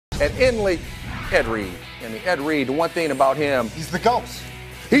And Inley, Ed Reed. I mean, Ed Reed, the one thing about him, he's the ghost.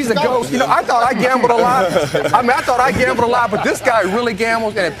 He's a ghost. You know, I thought I gambled a lot. I thought I gambled a lot, but this guy really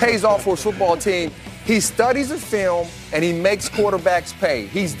gambles, and it pays off for his football team. He studies the film, and he makes quarterbacks pay.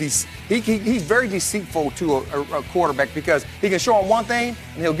 He's very deceitful to a quarterback because he can show him one thing,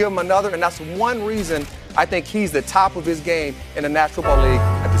 and he'll give him another, and that's one reason I think he's the top of his game in the National Football League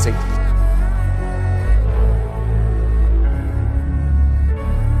at the safety.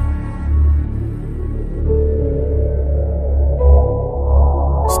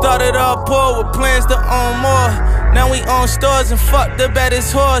 Started off poor with plans to own more. Now we own stores and fuck the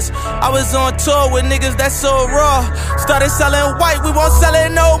baddest horse. I was on tour with niggas that so raw. Started selling white, we won't sell it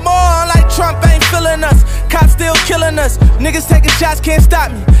no more. Like Trump ain't feeling us, cops still killing us. Niggas taking shots, can't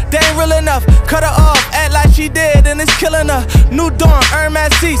stop me, they ain't real enough. Cut her off, act like she dead and it's killing her. New Dawn, earn my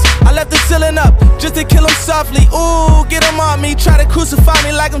seats, I left the ceiling up just to kill him softly. Ooh, get him on me, try to crucify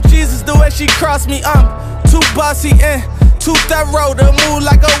me like I'm Jesus. The way she crossed me, I'm too bossy and too thorough to move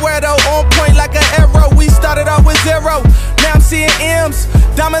like a weirdo, on point like an arrow. We started out with zero, now I'm seeing M's.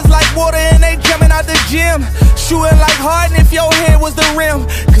 Diamonds like water and they jumping out the gym. Shooting like Harden if your head was the rim.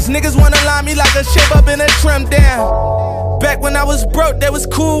 Cause niggas wanna line me like a shape up in a trim down. Back when I was broke, they was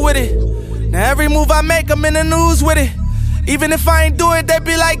cool with it. Now every move I make, I'm in the news with it. Even if I ain't do it, they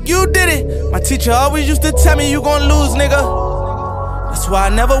be like, you did it. My teacher always used to tell me, you gon' lose, nigga. That's why I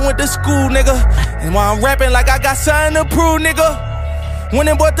never went to school, nigga. And why I'm rapping like I got something to prove, nigga. Went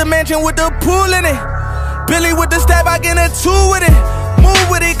and bought the mansion with the pool in it. Billy with the stab, I get a two with it. Move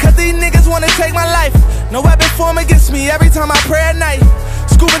with it, cause these niggas wanna take my life. No weapon form against me every time I pray at night.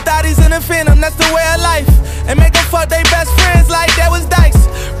 Scuba thotties in the phantom, that's the way of life. And make them fuck they best friends like that was dice.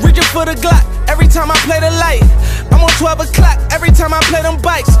 Reaching for the Glock every time I play the light. I'm on 12 o'clock every time I play them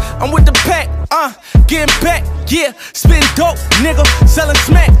bikes. I'm with the pack, getting back, yeah. Spitting dope, nigga, selling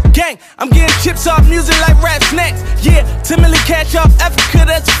smack, gang. I'm getting chips off music like rap snacks, yeah. 10 million cash off Africa,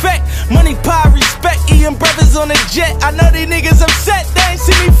 that's a fact. Money, power, respect, Ian brothers on the jet. I know these niggas upset, they ain't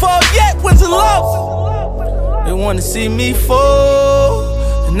see me fall yet. When's the love? They wanna see me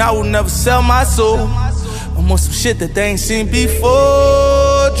fall, and I will never sell my soul. I'm on some shit that they ain't seen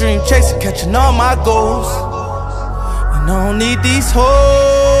before. Dream chasing, catching all my goals. And I don't need these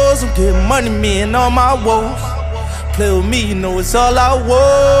hoes. I'm getting money, me and all my woes. Play with me, you know it's all I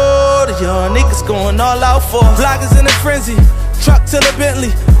want. The young niggas going all out for. Vloggers in a frenzy, truck to the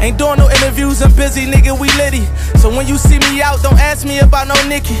Bentley. Ain't doing no interviews, I'm busy, nigga, we litty. So when you see me out, don't ask me about no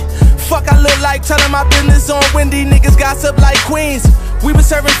Nicki. Fuck I look like, telling my business on Wendy. Niggas gossip like queens, we been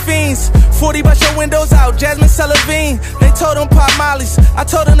serving fiends. 40 bust your windows out, Jasmine Sullivan. They told them pop mollies, I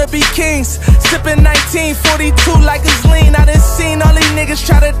told them to be kings. Sipping 1942 like it's lean. I done seen all these niggas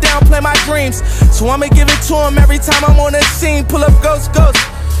try to downplay my dreams. So I'ma give it to them every time I'm on the scene. Pull up ghost, ghost.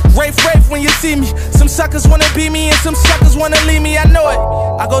 Rafe when you see me. Some suckers wanna be me and some suckers wanna leave me, I know it.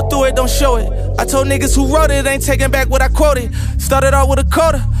 I go through it, don't show it. I told niggas who wrote it, ain't taking back what I quoted. Started out with a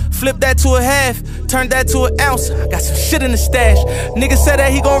quarter, flipped that to a half, turned that to an ounce. I got some shit in the stash. Nigga said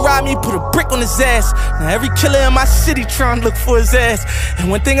that he gon' rob me, put a brick on his ass. Now every killer in my city tryna look for his ass.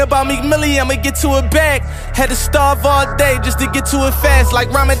 And one thing about Meek Millie, I'ma get to a bag. Had to starve all day just to get to it fast. Like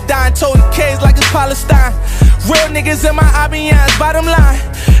Ramadan, toting K's like it's Palestine. Real niggas in my IBNs, bottom line.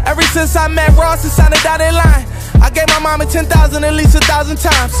 Ever since I met Ross, it's on the dotted line. I gave my mama 10,000 at least 1,000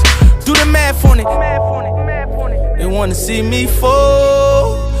 times. Do the math on it. They wanna see me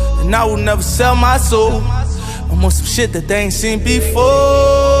fall, and I will never sell my soul. I'm on some shit that they ain't seen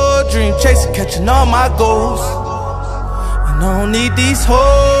before. Dream chasing, catching all my goals. And I don't need these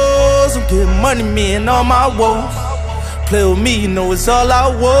hoes. I'm getting money, me and all my woes. Play with me, you know it's all I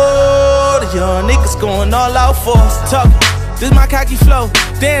want. The young niggas going all out for us. Talking, this my cocky flow.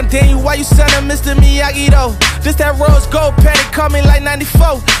 Damn, Daniel, why you sending Mr. Miyagi though? This that rose gold patty, call me like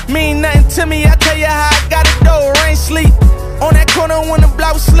 94. Mean nothing to me, I tell you how I got it though. Rain, sleep, on that corner when the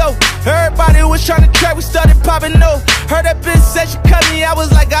block was slow. Everybody was trying to trap, we started popping no. Heard that bitch said she cut me, I was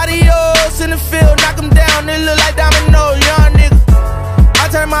like adios. In the field, knock him down, it look like domino. Young nigga, I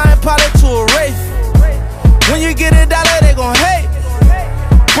turned my Impala to a Wraith. When you get $1, they gon' hate.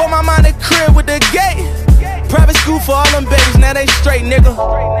 Put my mind in the crib with the gate. Private school for all them babies, now they straight, nigga.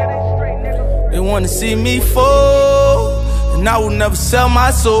 They wanna see me fall, and I will never sell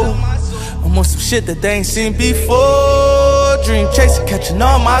my soul. I'm on some shit that they ain't seen before. Dream chasing, catching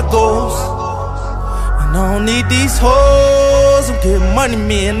all my goals. And I don't need these hoes. I'm getting money,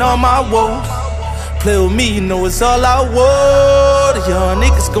 me and all my woes. Play with me, you know it's all I want. The young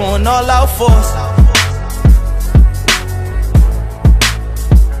niggas going all out for us.